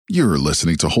You're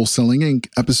listening to Wholesaling Inc.,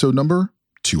 episode number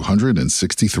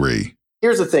 263.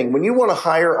 Here's the thing. When you want to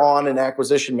hire on an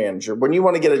acquisition manager, when you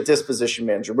want to get a disposition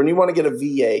manager, when you want to get a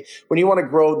VA, when you want to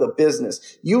grow the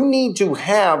business, you need to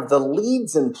have the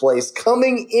leads in place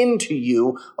coming into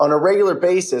you on a regular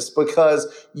basis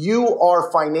because you are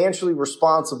financially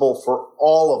responsible for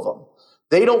all of them.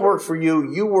 They don't work for you.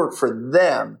 You work for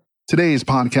them. Today's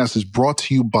podcast is brought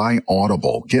to you by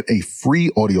Audible. Get a free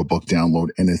audiobook download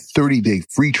and a 30-day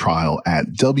free trial at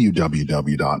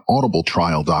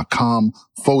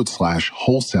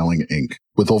www.audibletrial.com/wholesaling Inc.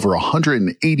 With over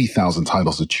 180,000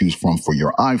 titles to choose from for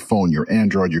your iPhone, your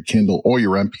Android, your Kindle, or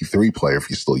your MP3 player if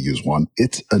you still use one,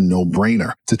 it's a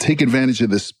no-brainer. To take advantage of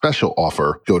this special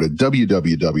offer, go to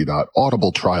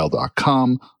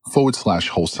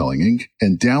www.audibletrial.com/wholesaling Inc.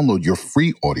 and download your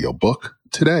free audiobook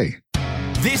today.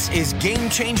 This is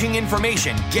game-changing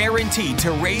information guaranteed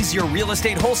to raise your real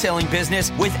estate wholesaling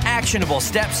business with actionable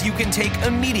steps you can take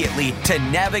immediately to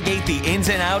navigate the ins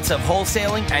and outs of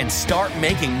wholesaling and start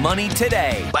making money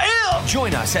today. Bam!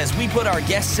 Join us as we put our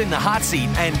guests in the hot seat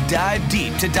and dive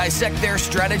deep to dissect their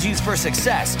strategies for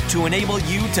success to enable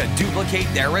you to duplicate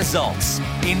their results.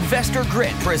 Investor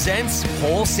Grit presents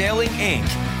Wholesaling Inc.,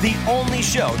 the only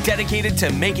show dedicated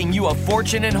to making you a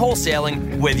fortune in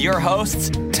wholesaling with your hosts,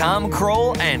 Tom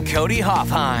Kroll and Cody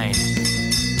Hoffhine.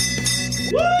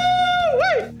 Woo!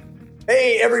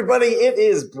 Hey, everybody, it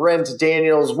is Brent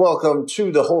Daniels. Welcome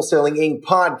to the Wholesaling Inc.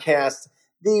 podcast,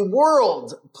 the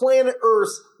world, planet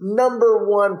Earth's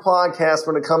 #1 podcast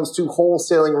when it comes to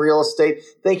wholesaling real estate.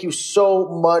 Thank you so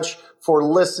much for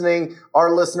listening.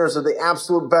 Our listeners are the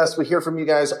absolute best. We hear from you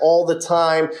guys all the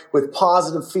time with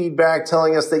positive feedback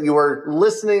telling us that you are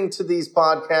listening to these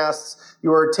podcasts.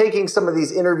 You are taking some of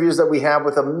these interviews that we have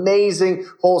with amazing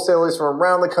wholesalers from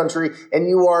around the country, and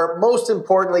you are most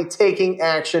importantly taking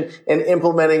action and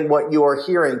implementing what you are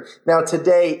hearing. Now,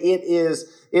 today it is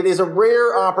a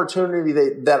rare opportunity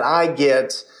that I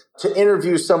get to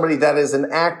interview somebody that is an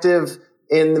active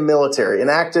in the military, an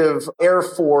active Air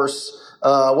Force.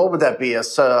 What would that be?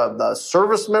 The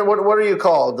serviceman? What are you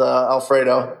called,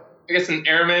 Alfredo? I guess an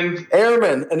airman.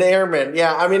 An airman.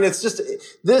 Yeah. I mean, it's just,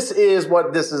 this is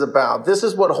what this is about. This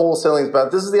is what wholesaling is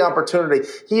about. This is the opportunity.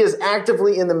 He is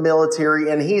actively in the military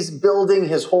and he's building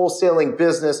his wholesaling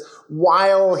business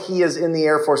while he is in the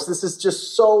Air Force. This is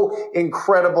just so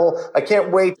incredible. I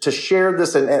can't wait to share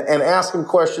this and ask him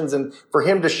questions and for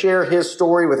him to share his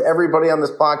story with everybody on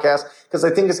this podcast, because I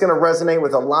think it's going to resonate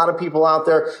with a lot of people out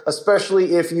there,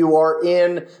 especially if you are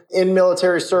in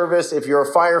military service, if you're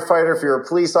a firefighter, if you're a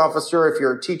police officer, if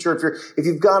you're a teacher, if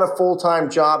you've got a full-time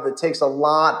job that takes a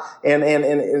lot and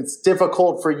it's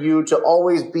difficult for you to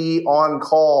always be on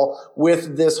call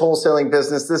with this wholesaling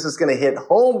business. This is going to hit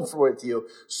home with you.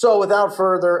 So without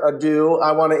further ado,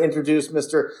 I want to introduce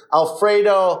Mr.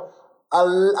 Alfredo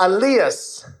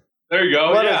Elias. There you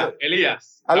go. What yeah,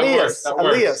 Elias. That works.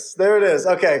 Elias. There it is.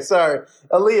 Okay, sorry.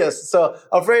 Elias. So,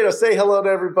 Alfredo, say hello to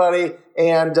everybody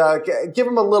and give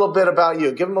them a little bit about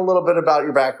you. Give them a little bit about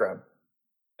your background.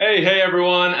 Hey,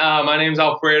 everyone. My name's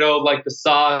Alfredo, like the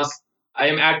sauce. I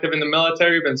am active in the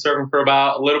military. I've been serving for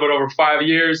about a little bit over 5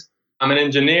 years. I'm an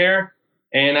engineer,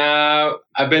 and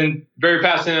I've been very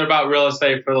passionate about real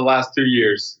estate for the last 2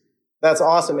 years. That's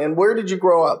awesome. And where did you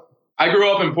grow up? I grew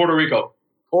up in Puerto Rico.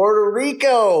 Puerto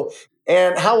Rico.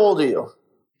 And how old are you?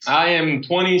 I am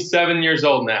 27 years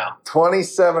old now.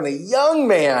 27, a young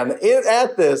man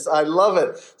at this. I love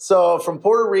it. So from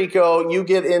Puerto Rico, you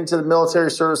get into the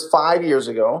military service 5 years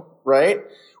ago, right?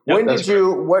 Yep, when did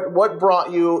you, what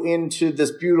brought you into this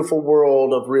beautiful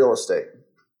world of real estate?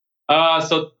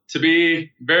 So to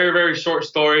be very, very short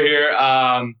story here,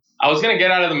 I was going to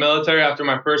get out of the military after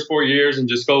my first 4 years and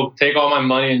just go take all my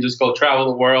money and just go travel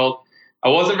the world. I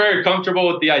wasn't very comfortable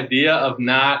with the idea of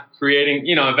not creating,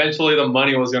 eventually the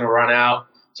money was going to run out.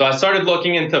 So I started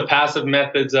looking into passive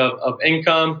methods of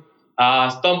income,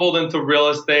 stumbled into real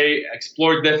estate,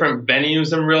 explored different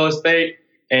venues in real estate.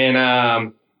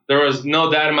 And there was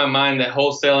no doubt in my mind that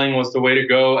wholesaling was the way to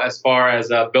go as far as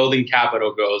building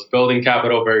capital goes, building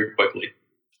capital very quickly.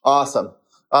 Awesome.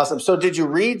 So did you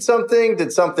read something?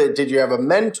 Did you have a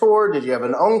mentor? Did you have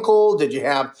an uncle? Did you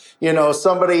have,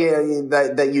 somebody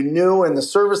that you knew in the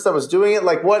service that was doing it?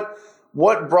 Like what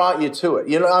brought you to it?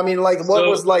 What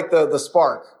was like the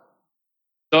spark?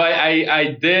 So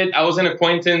I was an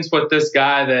acquaintance with this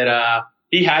guy that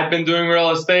he had been doing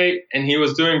real estate and he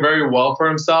was doing very well for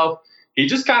himself. He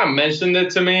just kind of mentioned it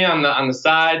to me on the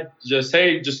side, just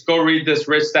go read this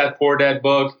Rich Dad Poor Dad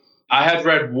book. I had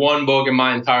read one book in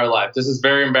my entire life. This is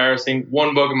very embarrassing.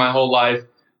 One book in my whole life.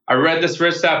 I read this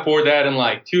Rich Dad Poor Dad in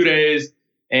like 2 days.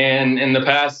 And in the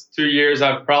past 2 years,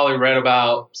 I've probably read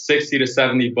about 60 to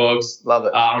 70 books. Love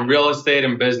it. On real estate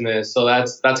and business. So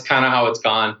that's kind of how it's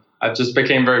gone. I've just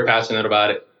became very passionate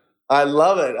about it. I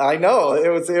love it. I know it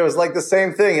was like the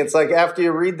same thing. It's like after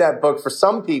you read that book, for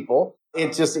some people,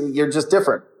 you're just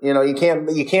different. You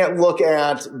can't look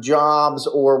at jobs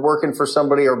or working for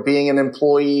somebody or being an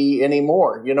employee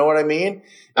anymore. You know what I mean?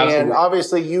 Absolutely. And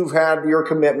obviously you've had your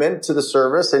commitment to the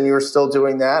service and you're still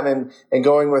doing that and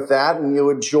going with that, and you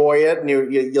enjoy it and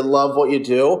you love what you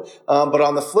do. But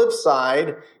on the flip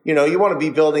side, you want to be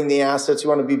building the assets. You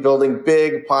want to be building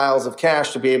big piles of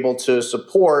cash to be able to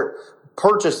support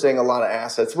purchasing a lot of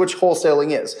assets, which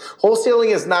wholesaling is.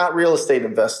 Wholesaling is not real estate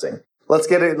investing. Let's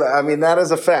get it. I mean, that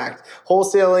is a fact.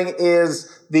 Wholesaling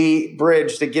is the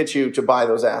bridge to get you to buy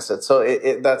those assets. So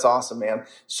that's awesome, man.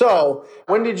 So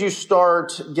when did you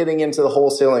start getting into the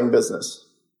wholesaling business?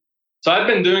 So I've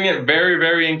been doing it very,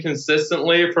 very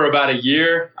inconsistently for about a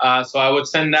year. So I would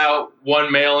send out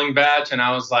one mailing batch and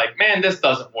I was like, man, this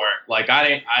doesn't work. Like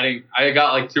I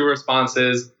got like 2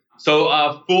 responses.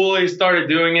 So fully started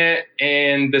doing it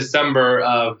in December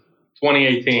of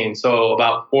 2018. So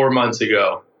about 4 months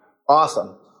ago.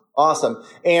 Awesome.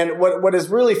 And what is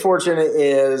really fortunate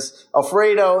is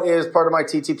Alfredo is part of my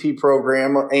TTP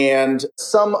program, and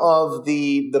some of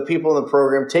the people in the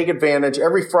program take advantage.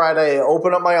 Every Friday, I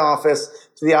open up my office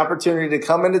to the opportunity to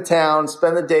come into town,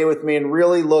 spend the day with me, and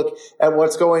really look at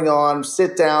what's going on,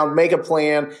 sit down, make a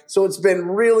plan. So it's been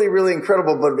really, really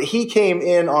incredible. But he came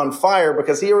in on fire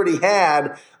because he already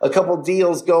had a couple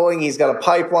deals going. He's got a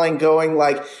pipeline going.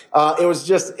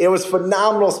 It was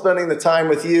phenomenal spending the time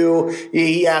with you.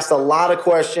 He asked a lot of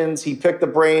questions. He picked the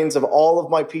brains of all of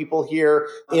my people here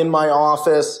in my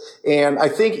office. And I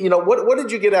think, what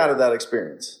did you get out of that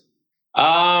experience?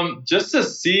 Just to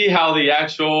see how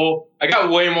I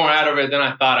got way more out of it than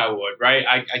I thought I would, right?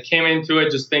 I came into it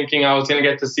just thinking I was going to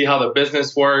get to see how the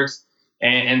business works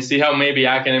and see how maybe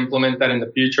I can implement that in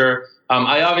the future.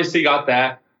 I obviously got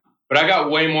that, but I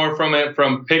got way more from it,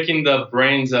 from picking the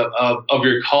brains of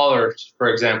your callers, for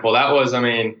example. That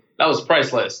was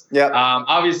priceless. Yeah.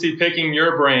 Obviously picking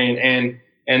your brain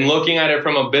and looking at it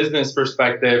from a business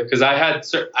perspective, because I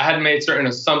had made certain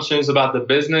assumptions about the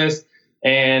business.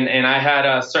 And I had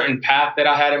a certain path that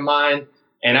I had in mind.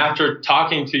 And after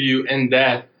talking to you in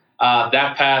depth,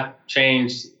 that path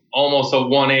changed, almost a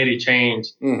 180 change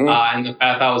in the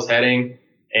path I was heading.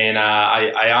 And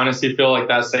I honestly feel like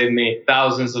that saved me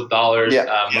thousands of dollars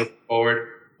moving forward.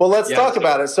 Well, let's talk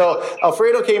about it. So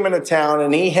Alfredo came into town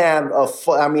and he had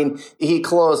he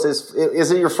closed is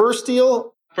it your first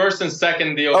deal? First and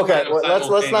second deal. Okay, well,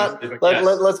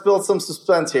 let's build some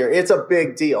suspense here. It's a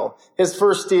big deal. His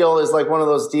first deal is like one of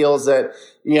those deals that,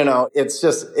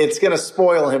 it's going to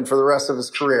spoil him for the rest of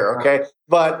his career. Okay.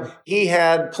 But he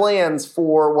had plans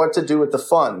for what to do with the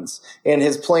funds, and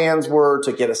his plans were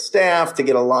to get a staff, to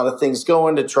get a lot of things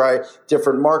going, to try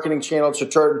different marketing channels,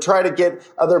 to try to get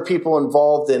other people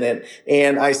involved in it.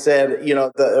 And I said,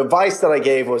 the advice that I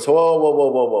gave was,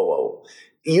 whoa.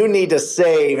 You need to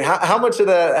save. How much of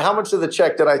the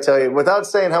check did I tell you? Without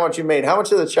saying how much you made, how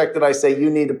much of the check did I say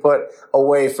you need to put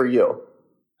away for you?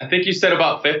 I think you said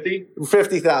about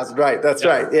 50,000. Right. That's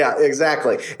right. Yeah,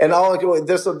 exactly. And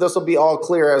this will be all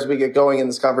clear as we get going in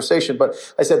this conversation. But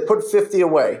I said, put 50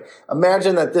 away.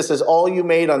 Imagine that this is all you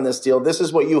made on this deal. This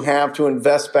is what you have to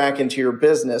invest back into your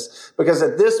business. Because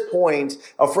at this point,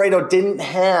 Alfredo didn't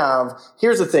have,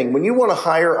 here's the thing. When you want to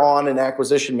hire on an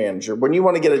acquisition manager, when you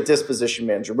want to get a disposition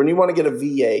manager, when you want to get a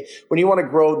VA, when you want to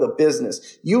grow the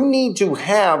business, you need to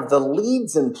have the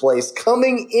leads in place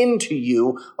coming into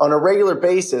you on a regular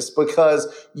basis,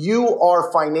 because you are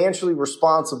financially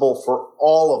responsible for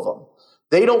all of them.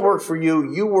 They don't work for you.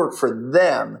 You work for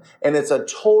them. And it's a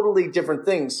totally different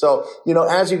thing. So,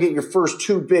 as you get your first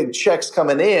 2 big checks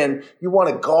coming in, you want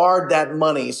to guard that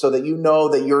money so that you know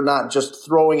that you're not just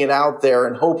throwing it out there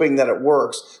and hoping that it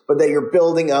works, but that you're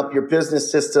building up your business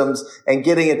systems and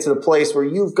getting it to the place where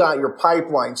you've got your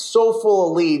pipeline so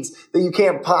full of leads that you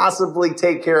can't possibly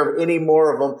take care of any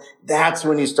more of them. That's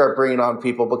when you start bringing on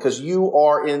people, because you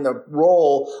are in the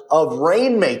role of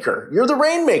rainmaker. You're the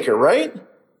rainmaker, right?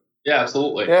 Yeah,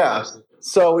 absolutely. Yeah. Absolutely.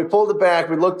 So we pulled it back,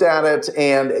 we looked at it,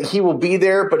 and he will be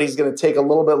there, but he's going to take a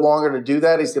little bit longer to do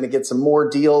that. He's going to get some more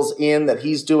deals in that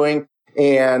he's doing.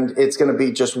 and it's going to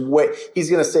be just he's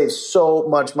going to save so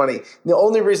much money. The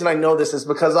only reason I know this is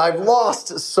because I've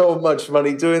lost so much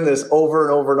money doing this over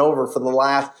and over and over for the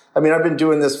last, I've been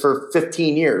doing this for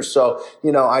 15 years. So,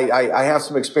 I have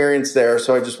some experience there.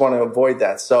 So I just want to avoid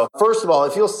that. So first of all,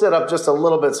 if you'll sit up just a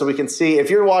little bit so we can see, if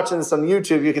you're watching this on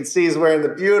YouTube, you can see he's wearing the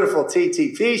beautiful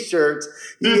TTP shirt.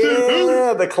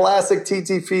 Yeah, the classic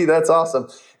TTP. That's awesome.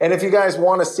 And if you guys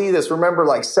want to see this, remember,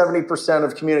 like 70%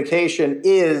 of communication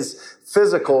is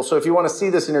physical. So if you want to see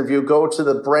this interview, go to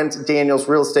the Brent Daniels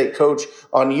Real Estate Coach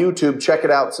on YouTube. Check it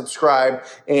out, subscribe,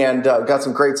 and got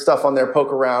some great stuff on there.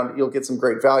 Poke around. You'll get some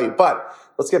great value. But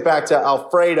let's get back to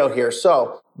Alfredo here.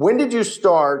 So when did you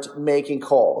start making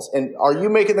calls? And are you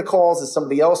making the calls? Is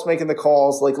somebody else making the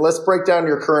calls? Like, let's break down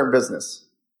your current business.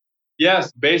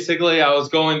 Yes, basically, I was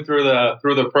going through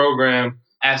the program.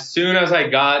 As soon as I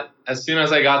got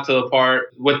to the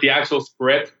part with the actual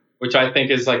script, which I think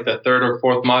is like the third or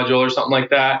fourth module or something like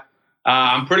that,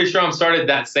 I'm pretty sure I'm started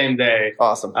that same day.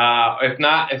 Awesome.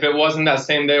 If it wasn't that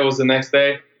same day, it was the next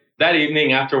day, that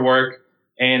evening after work.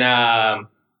 And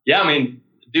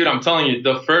dude, I'm telling you,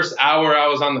 the first hour I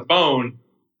was on the phone,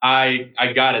 I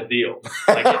got a deal.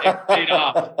 Like it paid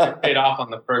off. It paid off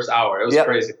on the first hour. It was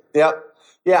crazy. Yep.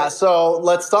 Yeah. So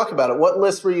let's talk about it. What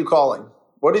list were you calling?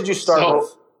 What did you start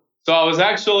with? So I was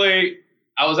actually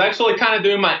kind of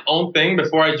doing my own thing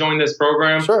before I joined this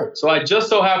program. Sure. So I just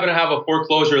so happen to have a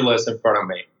foreclosure list in front of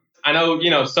me. I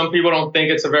know, some people don't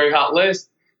think it's a very hot list.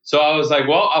 So I was like,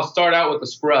 well, I'll start out with the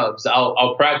scrubs.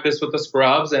 I'll practice with the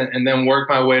scrubs and then work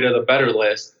my way to the better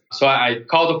list. So I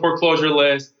called the foreclosure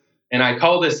list and I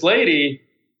called this lady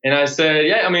and I said,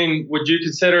 would you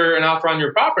consider an offer on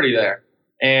your property there?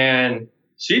 And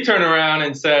she turned around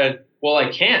and said, well,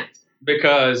 I can't,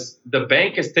 because the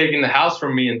bank is taking the house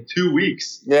from me in 2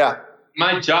 weeks. Yeah.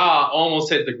 My jaw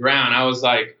almost hit the ground. I was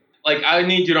like, I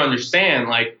need you to understand,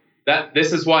 that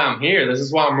this is why I'm here. This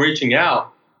is why I'm reaching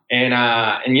out.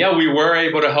 And we were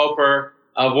able to help her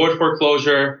avoid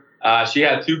foreclosure. She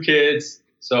had 2 kids.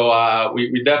 So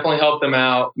we definitely helped them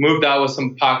out, moved out with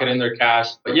some pocket in their cash.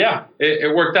 But yeah,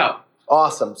 it worked out.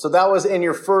 Awesome. So that was in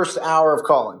your first hour of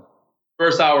calling.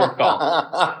 First hour of call.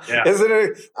 Yeah. Isn't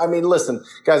it? Listen,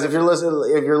 guys, if you're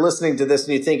listening to this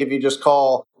and you think if you just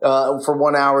call for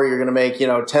 1 hour, you're going to make,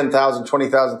 10,000,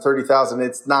 20,000, 30,000.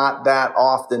 It's not that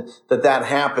often that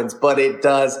happens, but it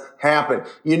does happen.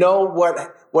 You know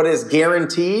what is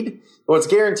guaranteed? What's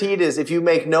guaranteed is if you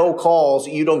make no calls,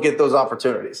 you don't get those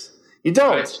opportunities. You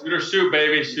don't. Right, shoot or shoot,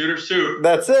 baby. Shoot or shoot.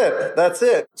 That's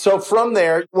it. So from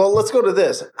there, well, let's go to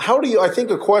this. I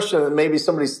think a question that maybe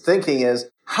somebody's thinking is,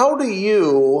 how do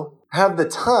you have the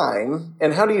time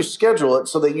and how do you schedule it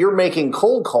so that you're making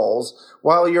cold calls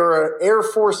while you're an Air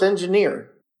Force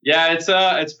engineer? Yeah,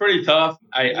 it's pretty tough.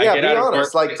 I get out of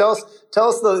work. Like, tell us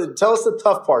the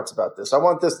tough parts about this. I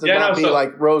want this to not be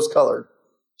like rose colored.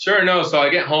 Sure. No. So I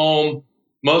get home.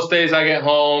 Most days I get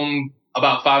home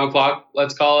about 5 o'clock,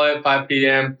 let's call it 5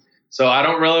 p.m. So I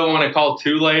don't really want to call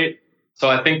too late. So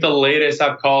I think the latest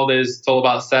I've called is till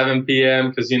about 7 p.m.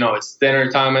 because, it's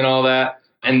dinner time and all that.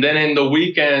 And then in the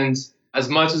weekends, as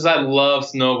much as I love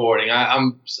snowboarding,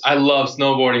 I love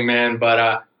snowboarding, man.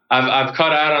 But I've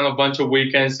cut out on a bunch of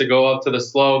weekends to go up to the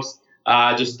slopes,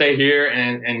 just stay here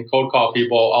and cold call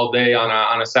people all day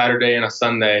on a Saturday and a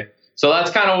Sunday. So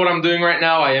that's kind of what I'm doing right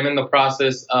now. I am in the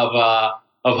process of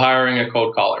hiring a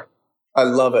cold caller. I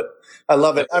love it.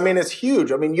 It's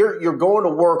huge. You're going to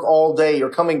work all day, you're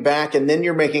coming back, and then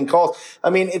you're making calls.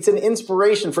 It's an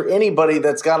inspiration for anybody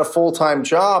that's got a full-time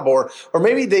job or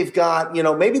maybe they've got,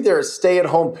 maybe they're a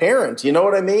stay-at-home parent, you know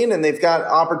what I mean? And they've got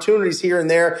opportunities here and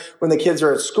there when the kids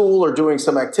are at school or doing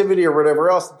some activity or whatever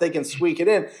else that they can squeak it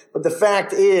in. But the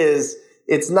fact is,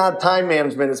 it's not time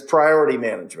management, it's priority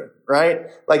management, right?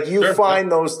 Like you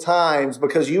find those times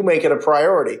because you make it a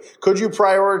priority. Could you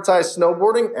prioritize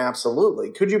snowboarding?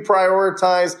 Absolutely. Could you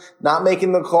prioritize not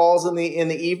making the calls in the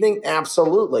evening?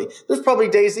 Absolutely. There's probably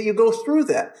days that you go through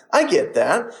that. I get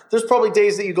that. There's probably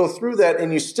days that you go through that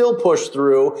and you still push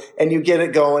through and you get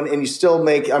it going and you still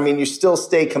you still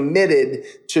stay committed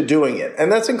to doing it.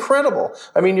 And that's incredible.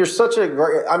 You're such a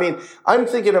great, I'm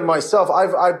thinking of myself.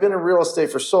 I've been in real estate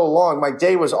for so long. My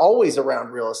day was always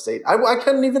around real estate. I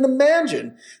couldn't even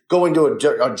imagine going to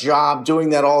a job, doing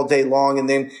that all day long, and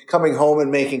then coming home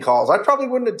and making calls. I probably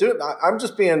wouldn't have done it. I'm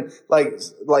just being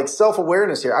like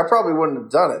self-awareness here. I probably wouldn't have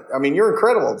done it. You're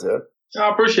incredible, dude. I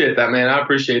appreciate that, man. I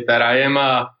appreciate that. I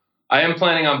am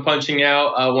planning on punching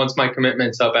out once my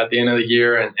commitment's up at the end of the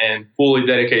year and fully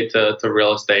dedicate to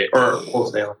real estate or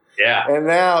wholesale. Yeah. And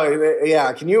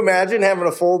now, can you imagine having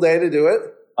a full day to do it?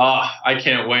 I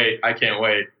can't wait.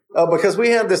 Because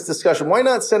we had this discussion. Why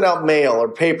not send out mail or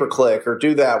pay-per-click or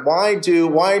do that? Why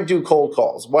do cold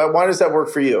calls? Why does that work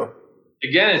for you?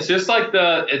 Again, it's just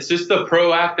the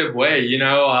proactive way.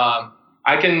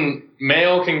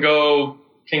 Mail can go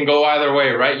either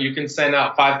way, right? You can send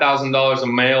out $5,000 of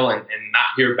mail and not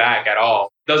hear back at all.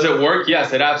 Does it work?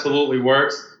 Yes, it absolutely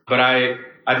works. But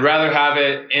I'd rather have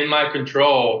it in my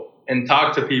control and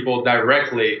talk to people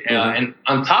directly. And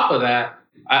on top of that,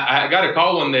 I got a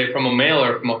call one day from a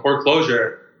mailer from a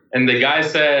foreclosure, and the guy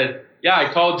said, yeah,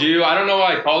 I called you. I don't know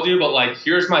why I called you, but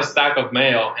here's my stack of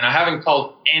mail, and I haven't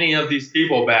called any of these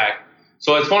people back.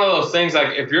 So it's one of those things,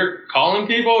 if you're calling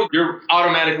people, you're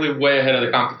automatically way ahead of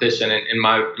the competition, in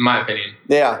my opinion.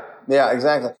 Yeah,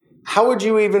 exactly. How would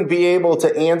you even be able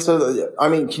to answer?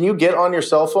 Can you get on your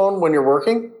cell phone when you're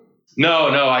working? No,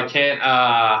 I can't.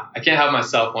 I can't have my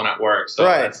cell phone at work, so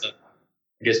right. That's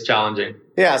I guess challenging.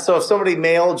 Yeah, so if somebody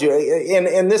mailed you,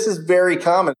 and this is very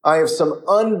common. I have some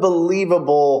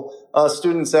unbelievable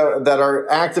students that are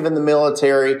active in the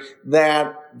military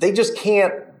that they just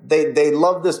can't. They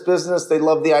love this business. They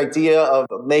love the idea of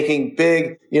making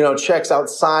big, checks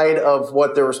outside of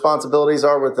what their responsibilities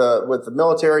are with the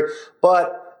military,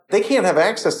 but they can't have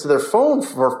access to their phone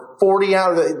for 40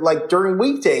 hours, during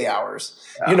weekday hours.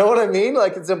 Yeah. You know what I mean?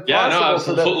 It's impossible. Yeah, no,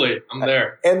 absolutely. I'm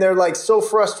there. And they're so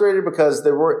frustrated because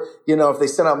they were, if they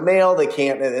send out mail, they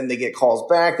can't, and they get calls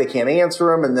back, they can't answer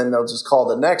them, and then they'll just call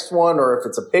the next one, or if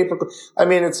it's a paper.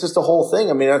 It's just a whole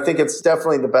thing. I think it's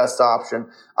definitely the best option,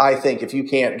 I think, if you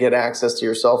can't get access to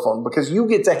your cell phone, because you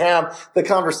get to have the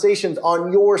conversations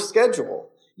on your schedule.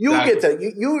 You get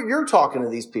to, you're talking to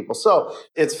these people. So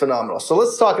it's phenomenal. So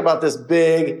let's talk about this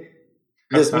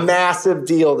massive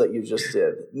deal that you just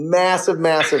did. Massive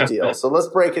deal. So let's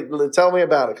break it. Tell me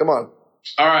about it. Come on.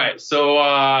 All right. So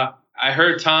I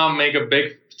heard Tom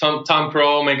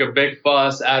Crow make a big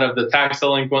fuss out of the tax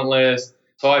delinquent list.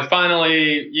 So I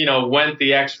finally, went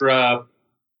the extra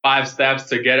 5 steps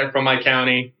to get it from my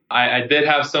county. I did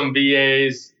have some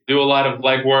VAs do a lot of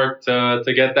legwork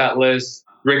to get that list.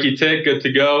 Ricky Tick, good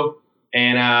to go.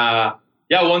 And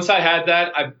once I had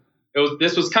that,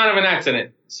 this was kind of an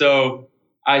accident. So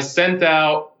I sent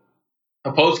out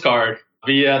a postcard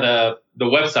via the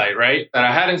website, right? And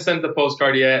I hadn't sent the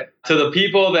postcard yet to the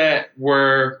people that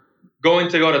were going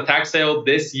to go to tax sale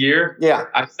this year. Yeah.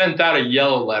 I sent out a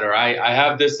yellow letter. I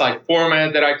have this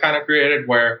format that I kind of created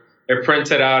where it prints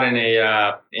it out in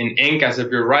ink as if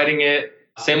you're writing it.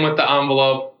 Same with the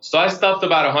envelope. So I stuffed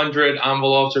about 100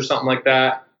 envelopes or something like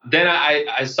that. Then I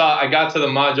got to the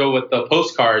module with the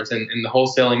postcards and the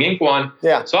Wholesaling Inc. one.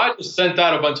 Yeah. So I just sent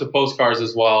out a bunch of postcards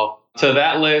as well to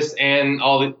that list and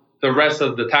all the rest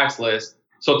of the tax list.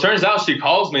 So it turns out she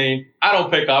calls me. I don't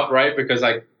pick up, right? Because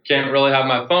I can't really have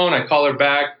my phone. I call her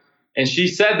back. And she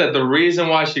said that the reason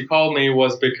why she called me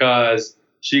was because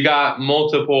she got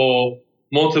multiple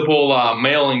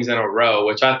mailings in a row,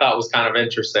 which I thought was kind of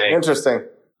interesting. Interesting.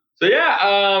 So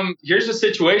here's the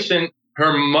situation.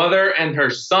 Her mother and her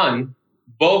son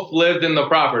both lived in the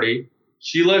property.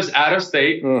 She lives out of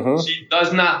state. Mm-hmm. She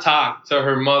does not talk to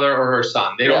her mother or her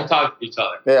son. They don't talk to each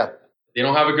other. Yeah. They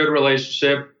don't have a good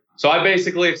relationship. So I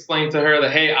basically explained to her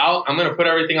that, hey, I'm going to put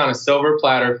everything on a silver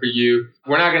platter for you.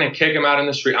 We're not going to kick them out in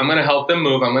the street. I'm going to help them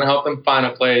move. I'm going to help them find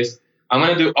a place. I'm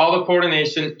going to do all the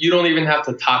coordination. You don't even have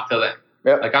to talk to them.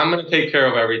 Yep. I'm going to take care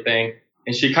of everything.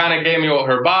 And she kind of gave me what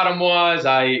her bottom was.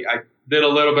 I did a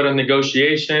little bit of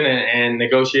negotiation and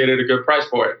negotiated a good price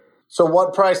for it. So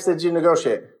what price did you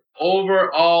negotiate?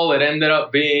 Overall, it ended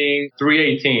up being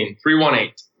 $318,000.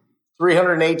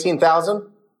 $318,000?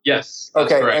 Yes.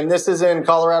 Okay, correct. And this is in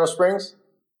Colorado Springs?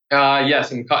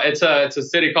 Yes, and it's a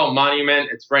city called Monument.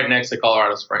 It's right next to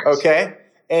Colorado Springs. Okay,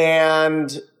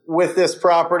 and with this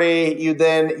property, you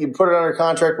put it under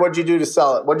contract. What'd you do to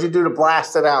sell it? What'd you do to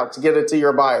blast it out, to get it to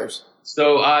your buyers?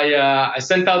 So I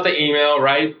sent out the email,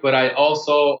 right? But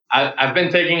I've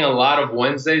been taking a lot of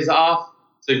Wednesdays off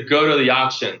to go to the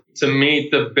auction, to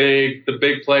meet the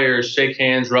big players, shake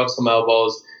hands, rub some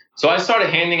elbows. So I started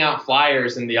handing out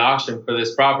flyers in the auction for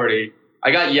this property.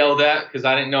 I got yelled at because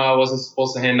I didn't know I wasn't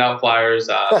supposed to hand out flyers.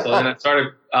 So then I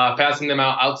started passing them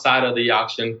out outside of the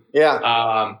auction.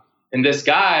 Yeah. And this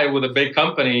guy with a big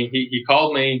company, he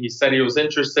called me. He said he was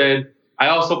interested. I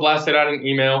also blasted out an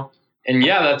email. And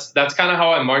that's kind of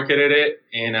how I marketed it.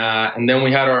 And then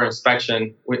we had our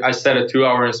inspection. I set a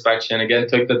 2-hour inspection. Again,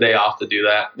 took the day off to do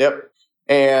that. Yep.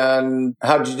 And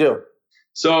how'd you do?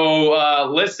 So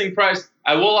listing price,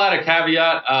 I will add a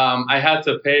caveat. I had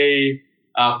to pay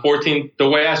the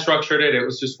way I structured it, it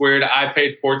was just weird. I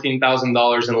paid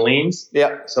 $14,000 in liens.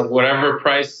 Yeah. So whatever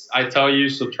price I tell you,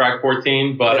 subtract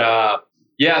 14. But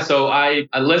Yeah, so I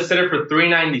listed it for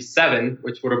 $397,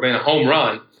 which would have been a home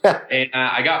run. And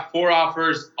I got 4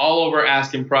 offers all over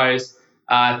asking price.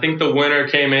 I think the winner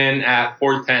came in at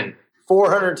 $410.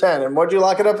 $410. And what'd you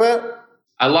lock it up at?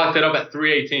 I locked it up at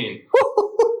 $318.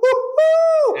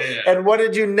 Yeah. And what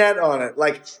did you net on it?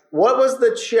 Like, what was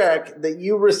the check that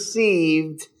you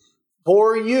received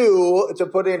for you to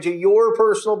put into your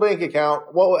personal bank account?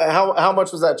 How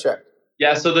much was that check?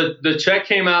 Yeah, so the check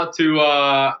came out to,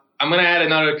 I'm going to add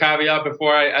another caveat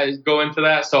before I go into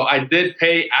that. So I did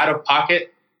pay out of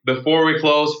pocket before we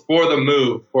closed for the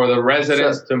move, for the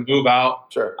residents to move out.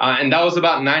 Sure. And that was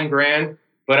about $9,000,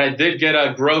 but I did get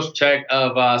a gross check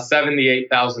of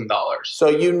 $78,000. So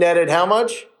you netted how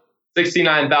much?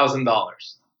 $69,000.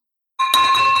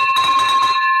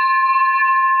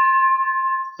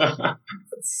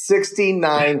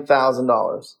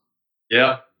 $69,000.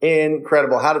 Yep.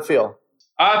 Incredible. How'd it feel?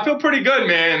 I feel pretty good,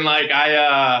 man. Like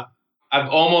I've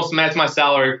almost met my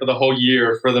salary for the whole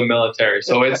year for the military.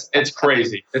 So it's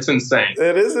crazy. It's insane.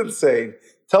 It is insane.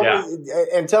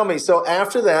 Tell me, so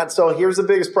after that, so here's the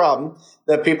biggest problem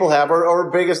that people have,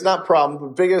 or biggest, not problem,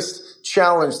 but biggest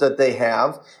challenge that they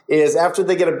have is after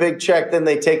they get a big check, then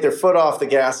they take their foot off the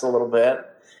gas a little bit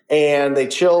and they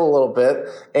chill a little bit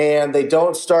and they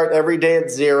don't start every day at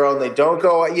zero and they don't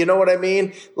go, you know what I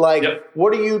mean? Like,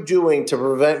 What are you doing to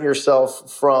prevent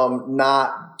yourself from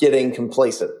not getting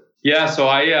complacent? Yeah, so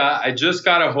I just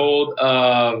got a hold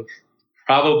of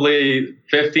probably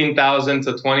 15,000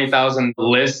 to 20,000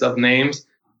 lists of names,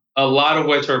 a lot of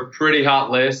which are pretty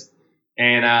hot lists.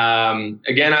 And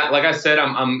again, like I said,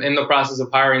 I'm in the process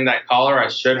of hiring that caller. I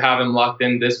should have him locked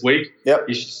in this week. Yep.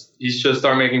 He should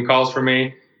start making calls for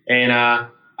me. And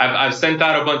I've sent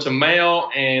out a bunch of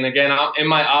mail. And again, in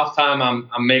my off time,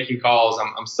 I'm making calls.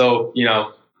 I'm still,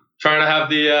 trying to have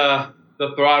the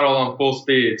throttle on full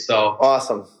speed. So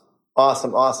awesome.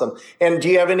 And do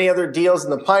you have any other deals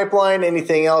in the pipeline?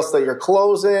 Anything else that you're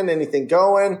closing? Anything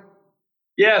going?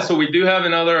 Yeah, so we do have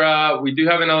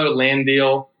another land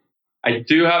deal. I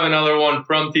do have another one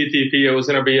from TTP. It was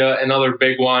going to be another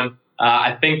big one.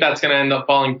 I think that's going to end up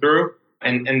falling through.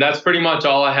 And that's pretty much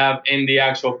all I have in the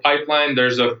actual pipeline.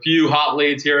 There's a few hot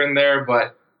leads here and there,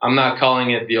 but I'm not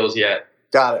calling it deals yet.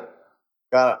 Got it.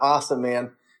 Awesome,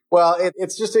 man. Well,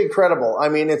 it's just incredible. I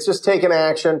mean, it's just taking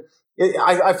action.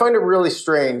 I find it really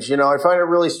strange. I find it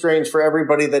really strange for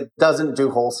everybody that doesn't do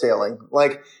wholesaling.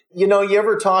 Like, you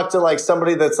ever talk to like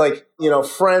somebody that's like,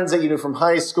 friends that you knew from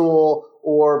high school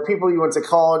or people you went to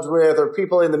college with or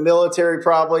people in the military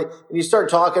probably, and you start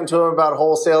talking to them about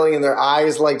wholesaling and their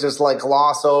eyes just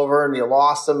gloss over and you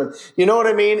lost them. And you know what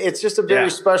I mean? It's just a very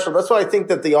special. That's why I think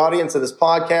that the audience of this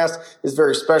podcast is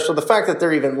very special. The fact that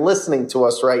they're even listening to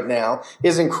us right now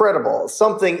is incredible.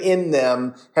 Something in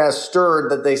them has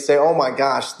stirred that they say, oh my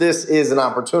gosh, this is an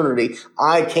opportunity.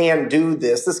 I can do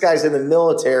this. This guy's in the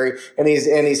military and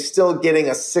he's still getting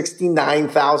a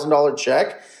 $69,000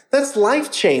 check. That's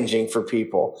life-changing for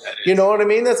people. You know what I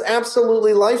mean? That's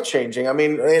absolutely life-changing. I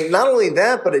mean, and not only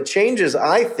that, but it changes,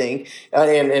 I think,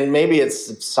 and maybe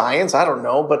it's science, I don't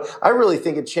know, but I really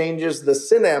think it changes the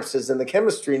synapses and the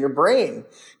chemistry in your brain.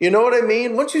 You know what I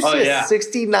mean? Once you see a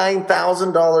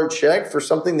 $69,000 check for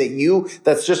something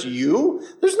that's just you,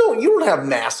 you don't have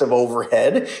massive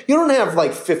overhead. You don't have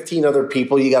like 15 other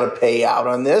people you got to pay out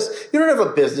on this. You don't have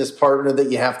a business partner that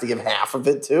you have to give half of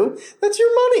it to. That's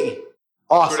your money.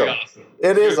 Awesome.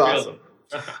 It is awesome.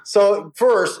 So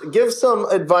first, give some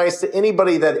advice to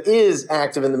anybody that is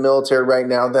active in the military right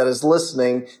now that is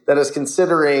listening, that is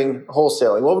considering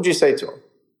wholesaling. What would you say to them?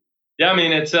 Yeah, I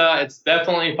mean, it's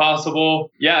definitely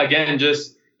possible. Yeah, again, it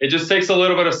just takes a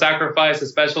little bit of sacrifice,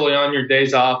 especially on your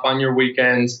days off, on your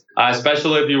weekends,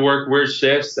 especially if you work weird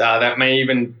shifts. That may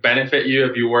even benefit you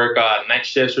if you work night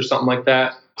shifts or something like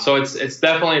that. So it's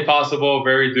definitely possible,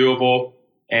 very doable.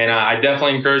 And I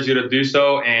definitely encourage you to do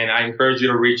so. And I encourage you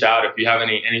to reach out if you have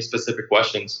any specific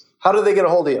questions. How do they get a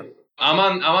hold of you? I'm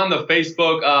on the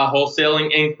Facebook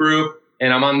Wholesaling Inc. group,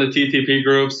 and I'm on the TTP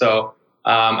group. So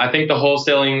I think the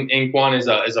Wholesaling Inc. one is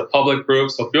a public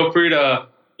group. So feel free to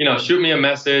shoot me a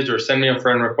message or send me a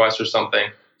friend request or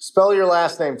something. Spell your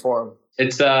last name for him.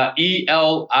 It's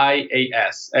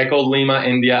Elias, Echo Lima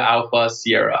India Alpha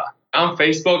Sierra. On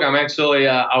Facebook, I'm actually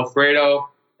Alfredo.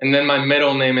 And then my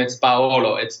middle name, it's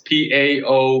Paolo. It's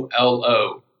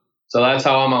Paolo. So that's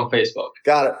how I'm on Facebook.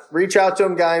 Got it. Reach out to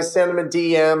him, guys. Send him a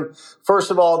DM.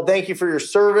 First of all, thank you for your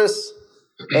service.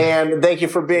 And thank you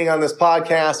for being on this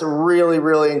podcast. Really,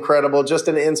 really incredible. Just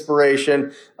an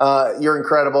inspiration. You're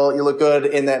incredible. You look good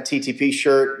in that TTP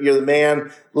shirt. You're the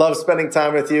man. Love spending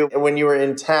time with you when you were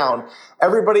in town.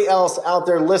 Everybody else out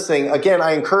there listening, again,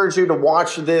 I encourage you to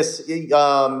watch this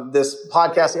this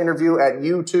podcast interview at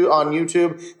on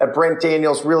YouTube at Brent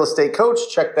Daniels Real Estate Coach.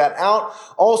 Check that out.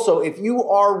 Also, if you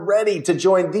are ready to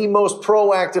join the most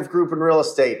proactive group in real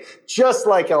estate, just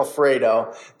like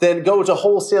Alfredo, then go to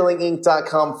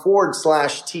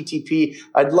wholesalinginc.com/TTP.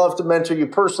 I'd love to mentor you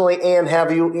personally and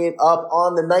have you up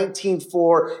on the 19th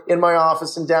floor in my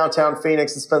office in downtown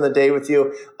Phoenix and spend the day with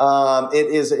you. It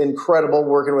is incredible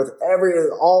working with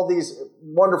all these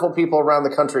wonderful people around the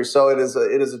country. So it is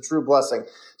a true blessing.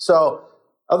 So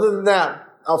other than that,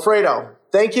 Alfredo,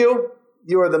 thank you.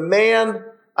 You are the man.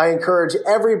 I encourage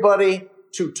everybody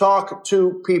to talk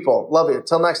to people. Love you.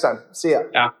 Till next time. See ya.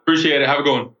 Yeah, appreciate it. Have a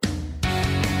good one.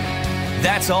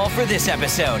 That's all for this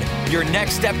episode. Your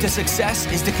next step to success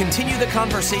is to continue the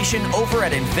conversation over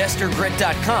at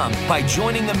investorgrit.com by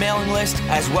joining the mailing list,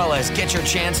 as well as get your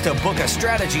chance to book a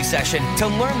strategy session to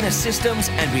learn the systems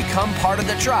and become part of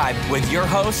the tribe with your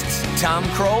hosts, Tom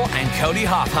Kroll and Cody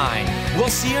Hofhine. We'll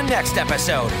see you next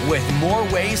episode with more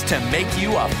ways to make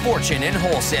you a fortune in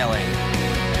wholesaling.